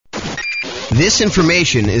This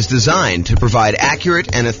information is designed to provide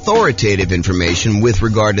accurate and authoritative information with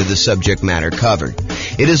regard to the subject matter covered.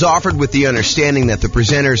 It is offered with the understanding that the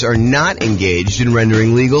presenters are not engaged in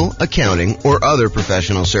rendering legal, accounting, or other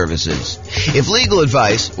professional services. If legal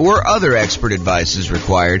advice or other expert advice is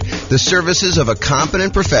required, the services of a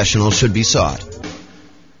competent professional should be sought.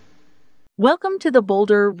 Welcome to the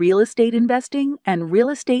Boulder Real Estate Investing and Real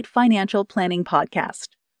Estate Financial Planning Podcast.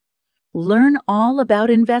 Learn all about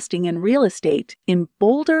investing in real estate in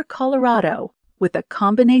Boulder, Colorado, with a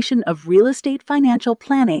combination of real estate financial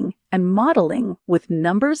planning and modeling with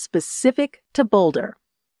numbers specific to Boulder,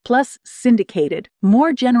 plus syndicated,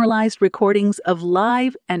 more generalized recordings of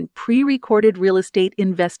live and pre-recorded real estate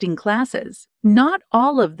investing classes, not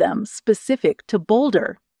all of them specific to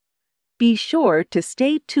Boulder. Be sure to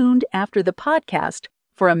stay tuned after the podcast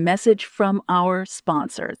for a message from our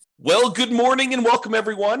sponsors. Well, good morning and welcome,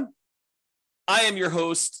 everyone. I am your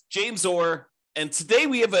host, James Orr, and today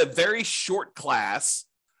we have a very short class,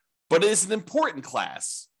 but it is an important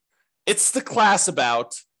class. It's the class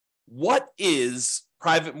about what is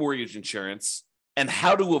private mortgage insurance and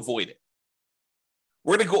how to avoid it.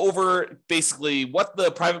 We're going to go over basically what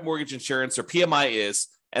the private mortgage insurance or PMI is,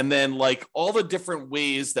 and then like all the different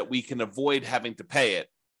ways that we can avoid having to pay it,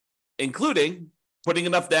 including putting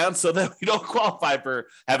enough down so that we don't qualify for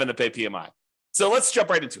having to pay PMI. So let's jump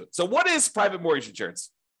right into it. So what is private mortgage insurance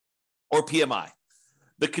or PMI?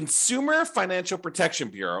 The Consumer Financial Protection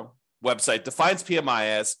Bureau website defines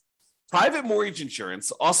PMI as private mortgage insurance,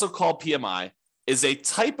 also called PMI, is a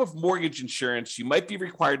type of mortgage insurance you might be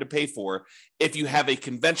required to pay for if you have a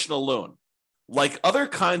conventional loan. Like other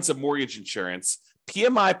kinds of mortgage insurance,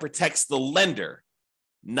 PMI protects the lender,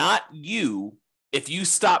 not you, if you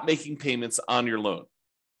stop making payments on your loan.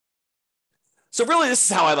 So really, this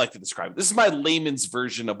is how I like to describe it. This is my layman's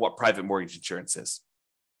version of what private mortgage insurance is.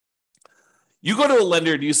 You go to a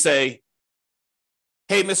lender and you say,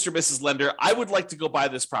 hey, Mr. and Mrs. Lender, I would like to go buy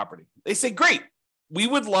this property. They say, great, we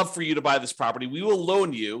would love for you to buy this property. We will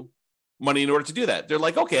loan you money in order to do that. They're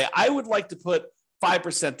like, okay, I would like to put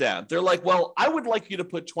 5% down. They're like, well, I would like you to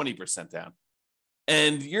put 20% down.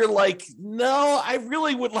 And you're like, no, I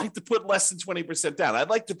really would like to put less than 20% down. I'd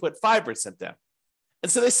like to put 5% down.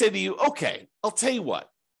 And so they say to you, okay, I'll tell you what,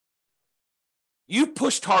 you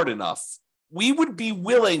pushed hard enough. We would be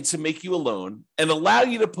willing to make you a loan and allow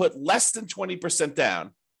you to put less than 20%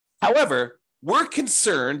 down. However, we're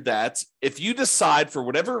concerned that if you decide for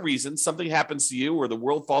whatever reason, something happens to you or the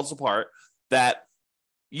world falls apart, that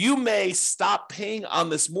you may stop paying on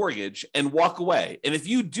this mortgage and walk away. And if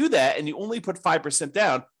you do that and you only put 5%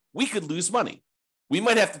 down, we could lose money. We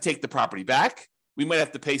might have to take the property back. We might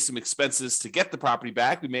have to pay some expenses to get the property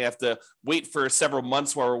back. We may have to wait for several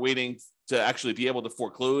months while we're waiting to actually be able to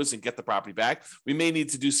foreclose and get the property back. We may need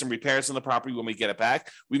to do some repairs on the property when we get it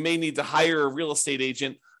back. We may need to hire a real estate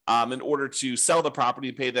agent in order to sell the property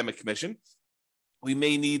and pay them a commission. We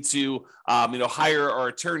may need to hire our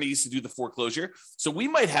attorneys to do the foreclosure. So we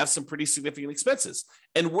might have some pretty significant expenses.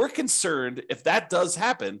 And we're concerned if that does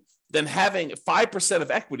happen, then having 5%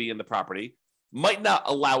 of equity in the property might not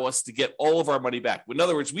allow us to get all of our money back. In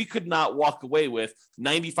other words, we could not walk away with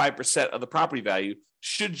 95% of the property value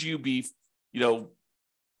should you be,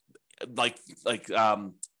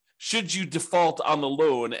 should you default on the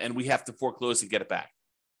loan and we have to foreclose and get it back.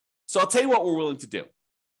 So I'll tell you what we're willing to do.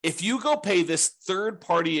 If you go pay this third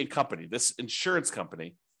party company, this insurance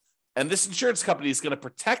company, and this insurance company is going to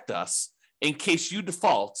protect us in case you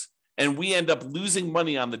default and we end up losing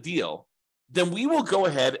money on the deal, then we will go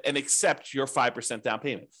ahead and accept your 5% down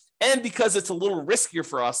payment. And because it's a little riskier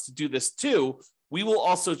for us to do this too, we will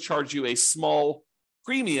also charge you a small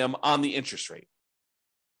premium on the interest rate.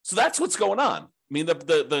 So that's what's going on. I mean,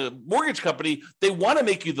 the mortgage company, they want to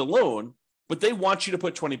make you the loan, but they want you to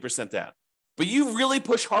put 20% down. But you really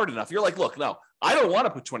push hard enough. You're like, look, no, I don't want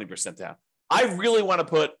to put 20% down. I really want to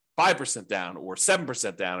put 5% down or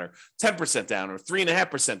 7% down or 10% down or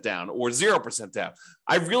 3.5% down or 0% down.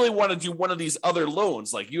 I really want to do one of these other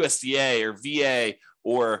loans like USDA or VA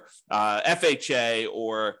or FHA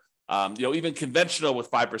or even conventional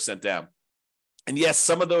with 5% down. And yes,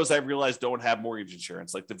 some of those I realize don't have mortgage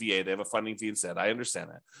insurance like the VA. They have a funding fee instead. I understand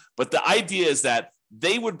that. But the idea is that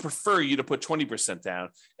they would prefer you to put 20% down.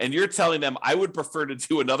 And you're telling them, I would prefer to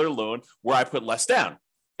do another loan where I put less down.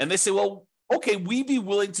 And they say, well, okay, we'd be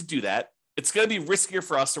willing to do that. It's going to be riskier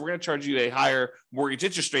for us. So we're going to charge you a higher mortgage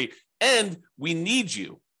interest rate. And we need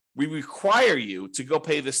you. We require you to go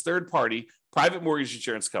pay this third party private mortgage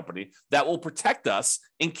insurance company that will protect us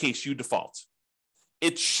in case you default.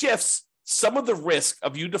 It shifts some of the risk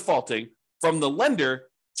of you defaulting from the lender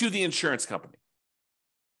to the insurance company.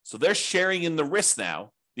 So they're sharing in the risk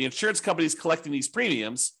now. The insurance company is collecting these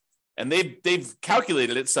premiums, and they've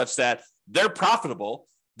calculated it such that they're profitable.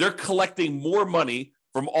 They're collecting more money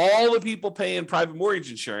from all the people paying private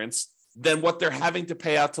mortgage insurance than what they're having to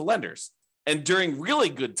pay out to lenders. And during really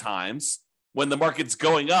good times, when the market's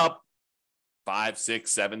going up 5,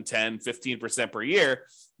 6, 7, 10, 15% per year,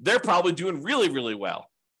 they're probably doing really, really well.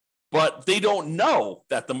 But they don't know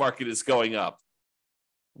that the market is going up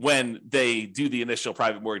when they do the initial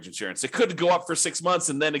private mortgage insurance. It could go up for 6 months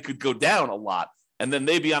and then it could go down a lot. And then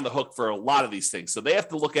they'd be on the hook for a lot of these things. So they have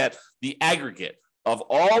to look at the aggregate of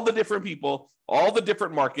all the different people, all the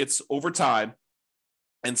different markets over time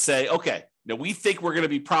and say, okay, now we think we're going to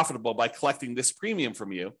be profitable by collecting this premium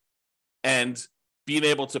from you and being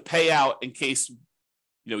able to pay out in case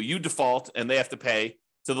you default and they have to pay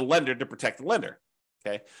to the lender to protect the lender.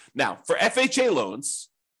 Okay. Now, for FHA loans,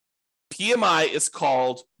 PMI is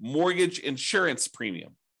called mortgage insurance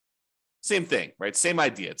premium. Same thing, right? Same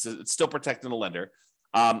idea. It's still protecting the lender.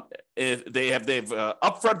 They have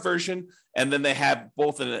upfront version, and then they have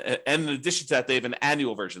both and in addition to that, they have an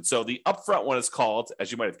annual version. So the upfront one is called,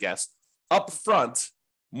 as you might have guessed, upfront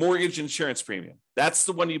mortgage insurance premium. That's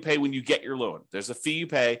the one you pay when you get your loan. There's a fee you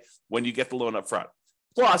pay when you get the loan upfront.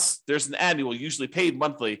 Plus, there's an annual, usually paid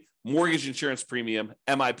monthly, mortgage insurance premium,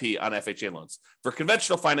 MIP, on FHA loans. For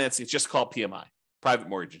conventional financing, it's just called PMI, private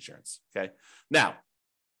mortgage insurance. Okay. Now,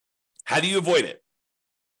 how do you avoid it?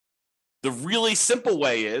 The really simple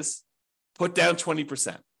way is put down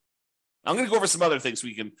 20%. I'm going to go over some other things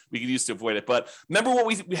we can use to avoid it. But remember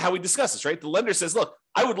how we discussed this, right? The lender says, look,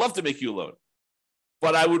 I would love to make you a loan,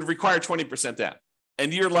 but I would require 20% down.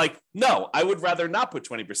 And you're like, no, I would rather not put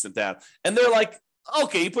 20% down. And they're like,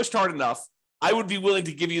 okay, you pushed hard enough. I would be willing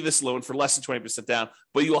to give you this loan for less than 20% down,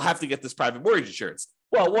 but you'll have to get this private mortgage insurance.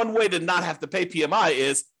 Well, one way to not have to pay PMI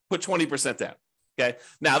is put 20% down. Okay.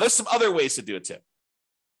 Now, there's some other ways to do it, too.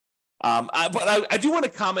 But I do want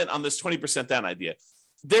to comment on this 20% down idea.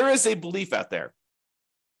 There is a belief out there,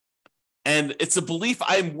 and it's a belief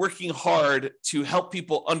I'm working hard to help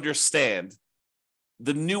people understand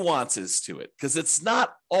the nuances to it, because it's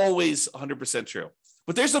not always 100% true.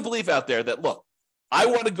 But there's a belief out there that, look, I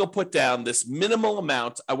want to go put down this minimal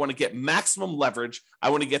amount. I want to get maximum leverage. I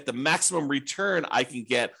want to get the maximum return I can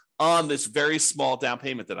get on this very small down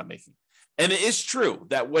payment that I'm making. And it is true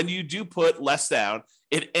that when you do put less down,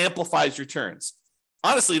 it amplifies returns.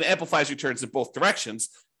 Honestly, it amplifies returns in both directions.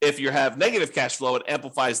 If you have negative cash flow, it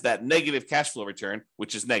amplifies that negative cash flow return,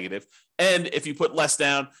 which is negative. And if you put less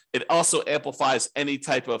down, it also amplifies any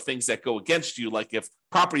type of things that go against you. Like if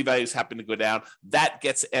property values happen to go down, that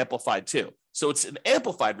gets amplified too. So it's an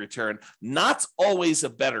amplified return, not always a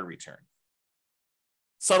better return.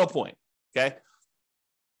 Subtle point, okay?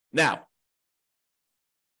 Now,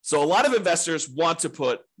 so a lot of investors want to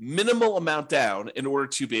put minimal amount down in order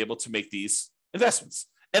to be able to make these investments.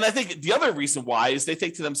 And I think the other reason why is they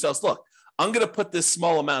think to themselves, look, I'm going to put this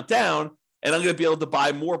small amount down and I'm going to be able to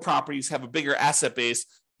buy more properties, have a bigger asset base,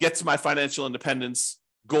 get to my financial independence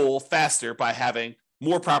goal faster by having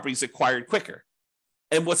more properties acquired quicker.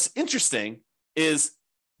 And what's interesting is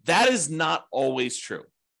that is not always true.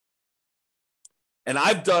 And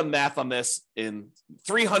I've done math on this in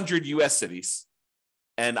 300 US cities.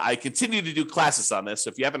 And I continue to do classes on this. So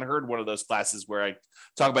if you haven't heard one of those classes where I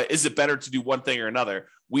talk about, is it better to do one thing or another?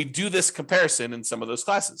 We do this comparison in some of those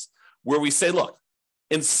classes where we say, look,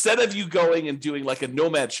 instead of you going and doing like a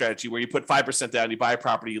nomad strategy where you put 5% down, you buy a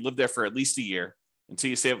property, you live there for at least a year until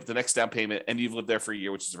you save up the next down payment and you've lived there for a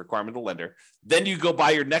year, which is a requirement of the lender. Then you go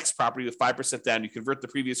buy your next property with 5% down, you convert the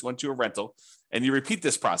previous one to a rental, and you repeat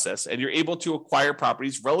this process, and you're able to acquire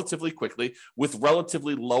properties relatively quickly with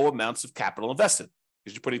relatively low amounts of capital invested.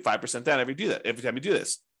 Because you're putting 5% down every time you do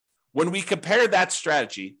this. When we compare that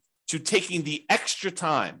strategy to taking the extra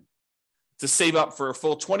time to save up for a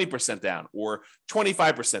full 20% down or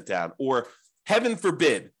 25% down, or heaven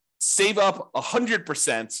forbid, save up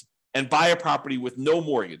 100% and buy a property with no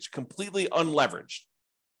mortgage, completely unleveraged,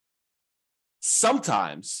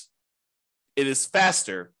 sometimes it is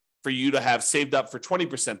faster for you to have saved up for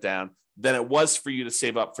 20% down than it was for you to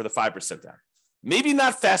save up for the 5% down. Maybe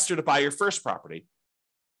not faster to buy your first property,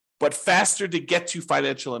 but faster to get to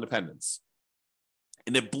financial independence.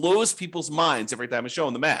 And it blows people's minds every time I show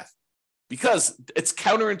them the math because it's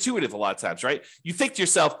counterintuitive a lot of times, right? You think to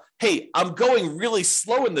yourself, hey, I'm going really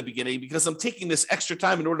slow in the beginning because I'm taking this extra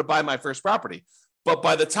time in order to buy my first property. But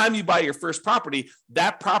by the time you buy your first property,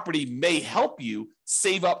 that property may help you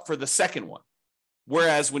save up for the second one.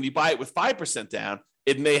 Whereas when you buy it with 5% down,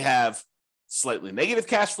 it may have slightly negative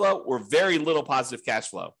cash flow or very little positive cash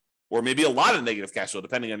flow, or maybe a lot of negative cash flow,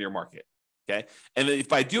 depending on your market. Okay. And if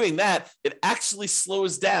by doing that, it actually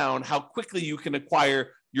slows down how quickly you can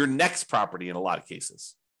acquire your next property in a lot of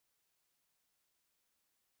cases.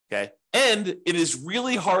 Okay. And it is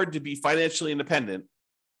really hard to be financially independent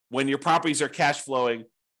when your properties are cash flowing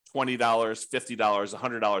 $20, $50,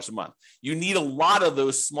 $100 a month. You need a lot of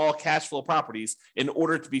those small cash flow properties in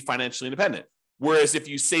order to be financially independent. Whereas if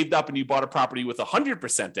you saved up and you bought a property with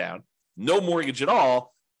 100% down, no mortgage at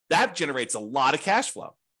all, that generates a lot of cash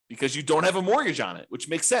flow because you don't have a mortgage on it, which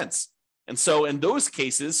makes sense. And so in those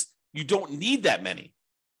cases, you don't need that many.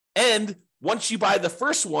 And once you buy the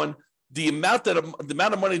first one, the amount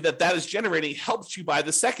of money that is generating helps you buy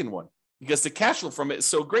the second one because the cash flow from it is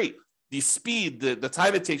so great. The speed, the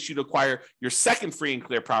time it takes you to acquire your second free and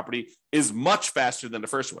clear property is much faster than the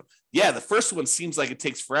first one. Yeah, the first one seems like it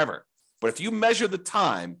takes forever. But if you measure the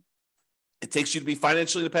time it takes you to be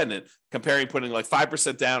financially independent, comparing putting like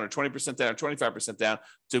 5% down or 20% down or 25% down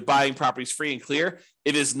to buying properties free and clear,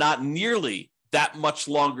 it is not nearly that much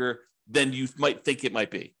longer than you might think it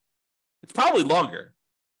might be. It's probably longer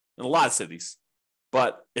in a lot of cities,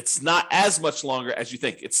 but it's not as much longer as you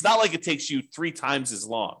think. It's not like it takes you 3 times as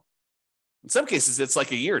long. In some cases, it's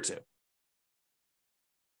like a year or 2.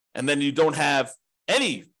 And then you don't have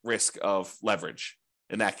any risk of leverage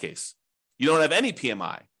in that case. You don't have any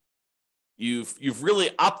PMI. You've really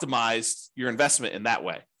optimized your investment in that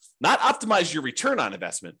way. Not optimize your return on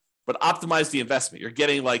investment, but optimize the investment. You're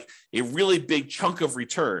getting like a really big chunk of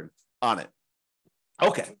return on it.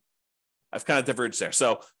 Okay, I've kind of diverged there.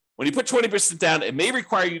 So when you put 20% down, it may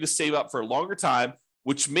require you to save up for a longer time,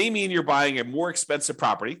 which may mean you're buying a more expensive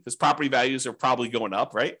property because property values are probably going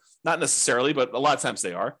up, right? Not necessarily, but a lot of times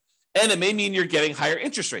they are. And it may mean you're getting higher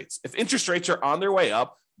interest rates. If interest rates are on their way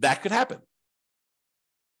up, that could happen.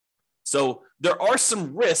 So there are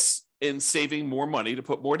some risks in saving more money to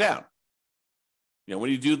put more down. You know, when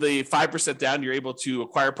you do the 5% down, you're able to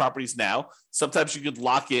acquire properties now. Sometimes you could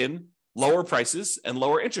lock in lower prices and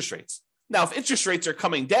lower interest rates. Now, if interest rates are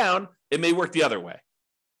coming down, it may work the other way.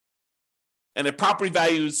 And if property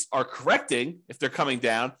values are correcting, if they're coming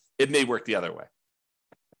down, it may work the other way.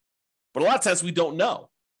 But a lot of times we don't know.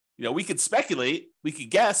 You know, we could speculate, we could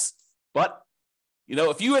guess, but you know,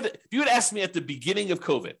 if you had asked me at the beginning of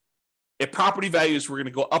COVID, if property values were going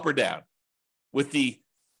to go up or down with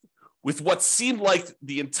what seemed like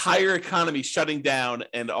the entire economy shutting down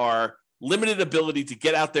and our limited ability to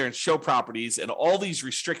get out there and show properties and all these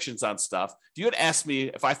restrictions on stuff, if you had asked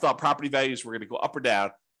me if I thought property values were going to go up or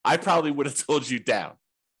down, I probably would have told you down.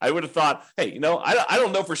 I would have thought, hey, you know, I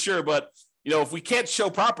don't know for sure, but you know, if we can't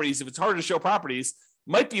show properties, if it's harder to show properties,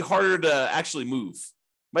 it might be harder to actually move.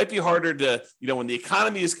 Might be harder to, you know, when the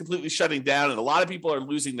economy is completely shutting down and a lot of people are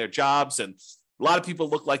losing their jobs and a lot of people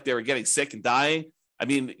look like they were getting sick and dying. I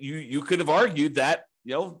mean, you could have argued that,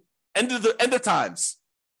 you know, end of times,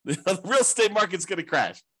 the real estate market's going to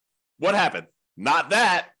crash. What happened? Not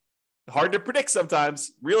that. Hard to predict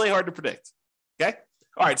sometimes. Really hard to predict. Okay.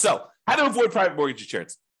 All right. So how to avoid private mortgage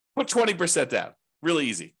insurance? Put 20% down. Really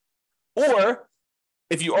easy. Or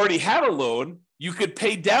if you already have a loan, you could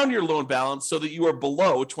pay down your loan balance so that you are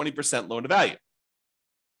below 20% loan to value.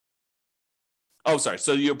 Oh, sorry.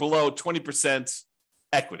 So you're below 20%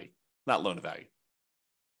 equity, not loan to value.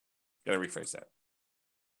 Got to rephrase that.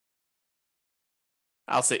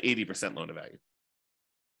 I'll say 80% loan to value.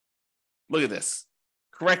 Look at this.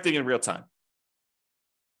 Correcting in real time.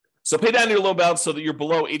 So pay down your loan balance so that you're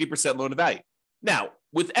below 80% loan to value. Now,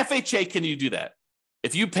 with FHA, can you do that?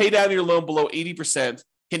 If you pay down your loan below 80%,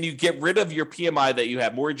 can you get rid of your PMI that you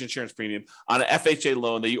have, mortgage insurance premium, on an FHA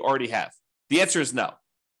loan that you already have? The answer is no.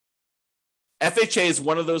 FHA is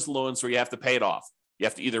one of those loans where you have to pay it off. You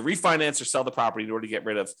have to either refinance or sell the property in order to get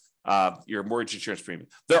rid of your mortgage insurance premium.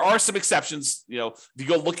 There are some exceptions. You know, if you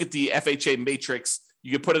go look at the FHA matrix,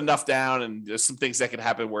 you can put enough down and there's some things that can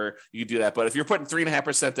happen where you can do that. But if you're putting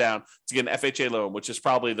 3.5% down to get an FHA loan, which is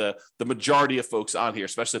probably the majority of folks on here,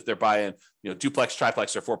 especially if they're buying, you know, duplex,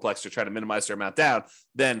 triplex, or fourplex, they're trying to minimize their amount down,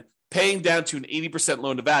 then paying down to an 80%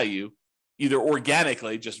 loan to value, either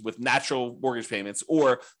organically, just with natural mortgage payments,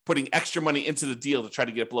 or putting extra money into the deal to try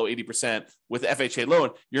to get below 80% with FHA loan,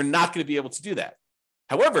 you're not going to be able to do that.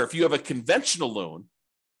 However, if you have a conventional loan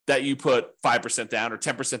that you put 5% down or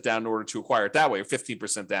 10% down in order to acquire it that way, or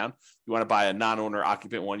 15% down, you want to buy a non-owner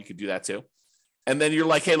occupant one, you could do that too. And then you're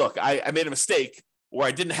like, hey, look, I made a mistake, or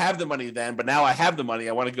I didn't have the money then, but now I have the money.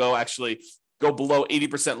 I want to go below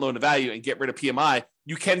 80% loan to value and get rid of PMI.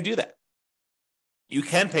 You can do that. You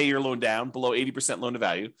can pay your loan down below 80% loan to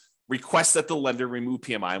value, request that the lender remove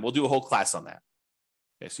PMI, and we'll do a whole class on that.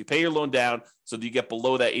 Okay, so you pay your loan down so that you get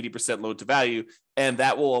below that 80% loan to value, and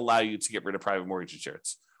that will allow you to get rid of private mortgage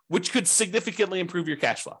insurance. which could significantly improve your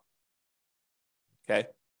cash flow. Okay.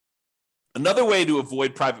 Another way to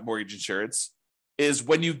avoid private mortgage insurance is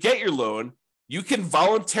when you get your loan, you can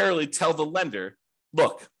voluntarily tell the lender,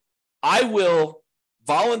 look, I will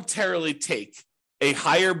voluntarily take a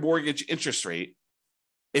higher mortgage interest rate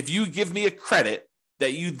if you give me a credit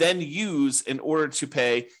that you then use in order to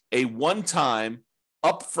pay a one-time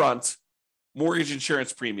upfront mortgage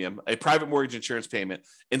insurance premium, a private mortgage insurance payment,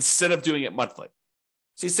 instead of doing it monthly.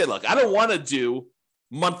 So you say, look, I don't want to do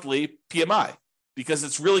monthly PMI because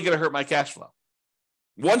it's really going to hurt my cash flow.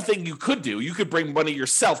 One thing you could do, you could bring money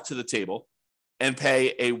yourself to the table and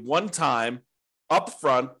pay a one-time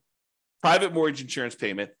upfront private mortgage insurance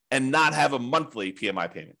payment and not have a monthly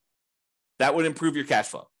PMI payment. That would improve your cash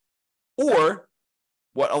flow. Or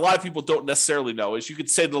what a lot of people don't necessarily know is you could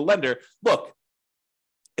say to the lender, look,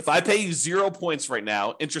 if I pay you 0 points right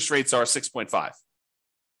now, interest rates are 6.5.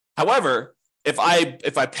 However, if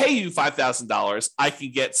I pay you $5,000, I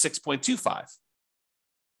can get 6.25.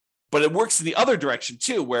 But it works in the other direction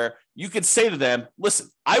too, where you could say to them, listen,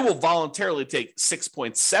 I will voluntarily take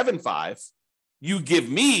 6.75. You give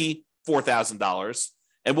me $4,000,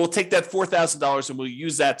 and we'll take that $4,000 and we'll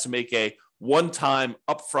use that to make a one-time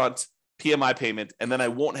upfront PMI payment, and then I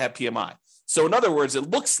won't have PMI. So in other words, it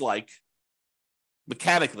looks like,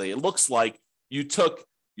 mechanically, it looks like you took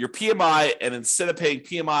your PMI and instead of paying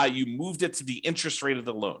PMI, you moved it to the interest rate of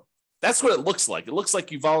the loan. That's what it looks like. It looks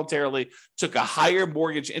like you voluntarily took a higher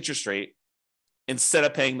mortgage interest rate instead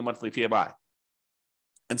of paying the monthly PMI.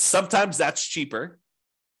 And sometimes that's cheaper.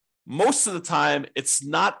 Most of the time, it's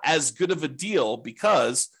not as good of a deal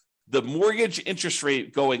because the mortgage interest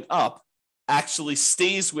rate going up actually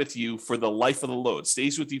stays with you for the life of the loan,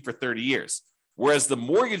 stays with you for 30 years. Whereas the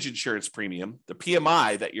mortgage insurance premium, the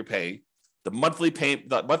PMI that you're paying, the monthly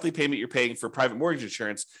payment you're paying for private mortgage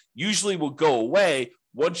insurance usually will go away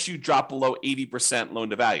once you drop below 80% loan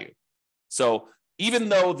to value. So even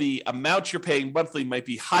though the amount you're paying monthly might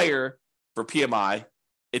be higher for PMI,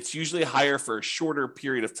 it's usually higher for a shorter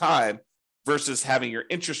period of time versus having your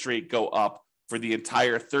interest rate go up for the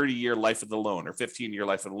entire 30-year life of the loan or 15-year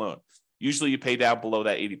life of the loan. Usually you pay down below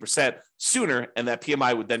that 80% sooner, and that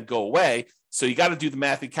PMI would then go away. So you got to do the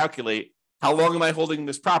math and calculate, how long am I holding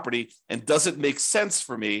this property, and does it make sense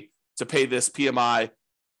for me to pay this PMI,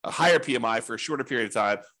 a higher PMI for a shorter period of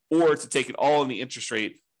time, or to take it all in the interest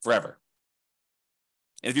rate forever?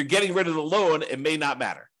 And if you're getting rid of the loan, it may not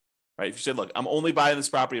matter, right? If you say, look, I'm only buying this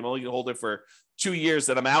property, I'm only going to hold it for 2 years,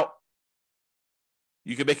 then I'm out,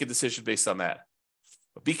 you can make a decision based on that.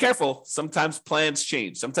 But be careful. Sometimes plans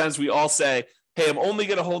change. Sometimes we all say, hey, I'm only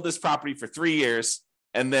going to hold this property for 3 years.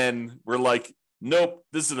 And then we're like, nope,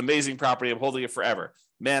 this is an amazing property. I'm holding it forever.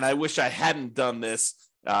 Man, I wish I hadn't done this,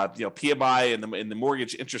 PMI and the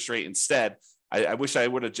mortgage interest rate instead. I wish I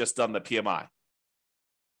would have just done the PMI.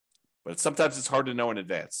 But sometimes it's hard to know in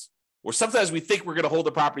advance. Or sometimes we think we're going to hold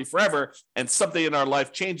the property forever and something in our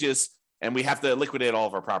life changes and we have to liquidate all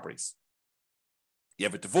of our properties. You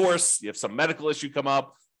have a divorce, you have some medical issue come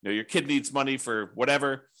up, your kid needs money for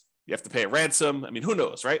whatever, you have to pay a ransom. I mean, who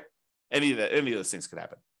knows, right? Any of those things could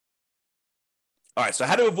happen. All right, so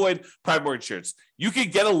how to avoid private mortgage insurance? You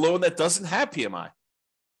could get a loan that doesn't have PMI.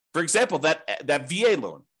 For example, that VA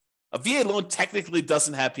loan. A VA loan technically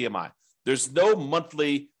doesn't have PMI. There's no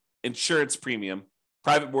monthly insurance premium,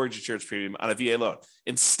 private mortgage insurance premium on a VA loan.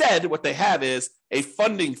 Instead, what they have is a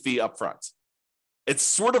funding fee upfront. It's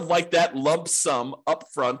sort of like that lump sum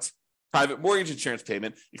upfront private mortgage insurance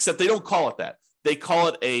payment, except they don't call it that. They call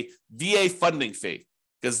it a VA funding fee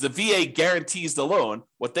because the VA guarantees the loan.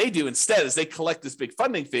 What they do instead is they collect this big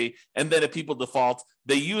funding fee, and then if people default,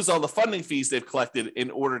 they use all the funding fees they've collected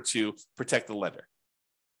in order to protect the lender.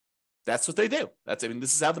 That's what they do.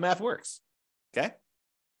 This is how the math works. Okay?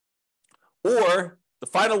 Or the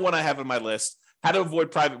final one I have on my list, how to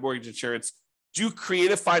avoid private mortgage insurance, do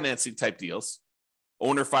creative financing type deals.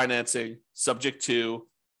 Owner financing, subject to,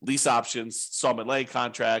 lease options, installment land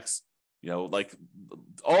contracts, like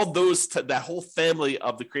all those, that whole family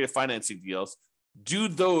of the creative financing deals, do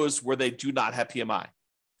those where they do not have PMI.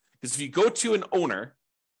 Because if you go to an owner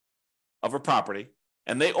of a property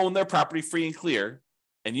and they own their property free and clear,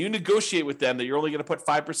 and you negotiate with them that you're only going to put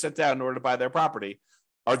 5% down in order to buy their property,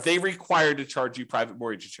 are they required to charge you private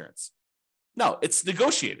mortgage insurance? No, it's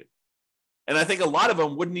negotiated. And I think a lot of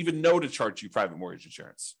them wouldn't even know to charge you private mortgage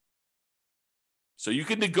insurance. So you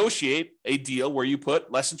can negotiate a deal where you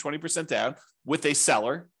put less than 20% down with a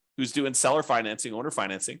seller who's doing seller financing, owner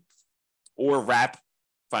financing, or wrap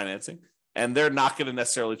financing, and they're not going to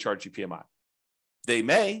necessarily charge you PMI. They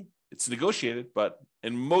may, it's negotiated, but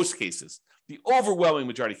in most cases, the overwhelming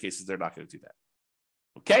majority of cases, they're not going to do that.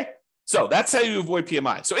 Okay? So that's how you avoid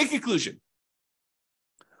PMI. So in conclusion,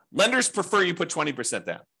 lenders prefer you put 20%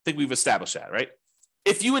 down. I think we've established that, right?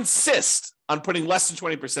 If you insist on putting less than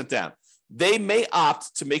 20% down, they may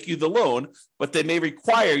opt to make you the loan, but they may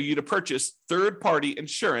require you to purchase third-party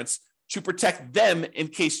insurance to protect them in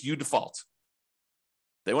case you default.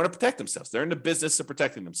 They want to protect themselves. They're in the business of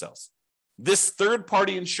protecting themselves. This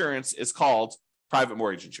third-party insurance is called private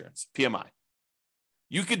mortgage insurance, PMI.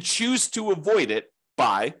 You could choose to avoid it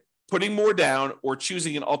by putting more down or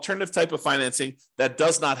choosing an alternative type of financing that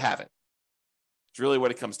does not have it. It's really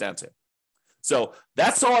what it comes down to. So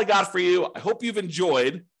that's all I got for you. I hope you've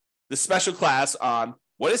enjoyed this special class on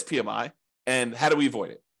what is PMI and how do we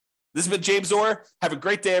avoid it. This has been James Orr. Have a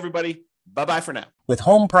great day, everybody. Bye-bye for now. With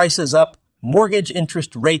home prices up, mortgage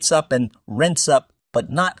interest rates up, and rents up, but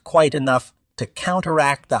not quite enough to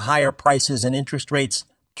counteract the higher prices and interest rates,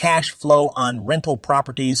 cash flow on rental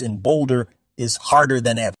properties in Boulder is harder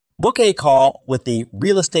than ever. Book a call with the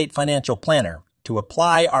Real Estate Financial Planner to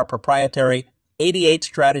apply our proprietary 88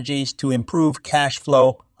 strategies to improve cash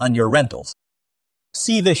flow on your rentals.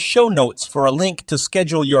 See the show notes for a link to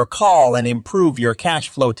schedule your call and improve your cash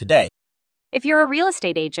flow today. If you're a real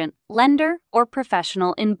estate agent, lender, or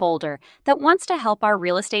professional in Boulder that wants to help our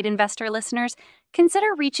real estate investor listeners,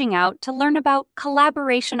 consider reaching out to learn about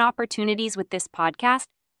collaboration opportunities with this podcast.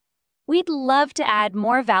 We'd love to add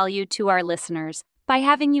more value to our listeners by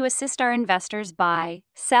having you assist our investors buy,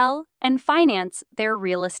 sell, and finance their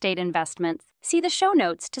real estate investments. See the show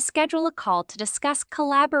notes to schedule a call to discuss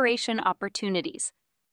collaboration opportunities.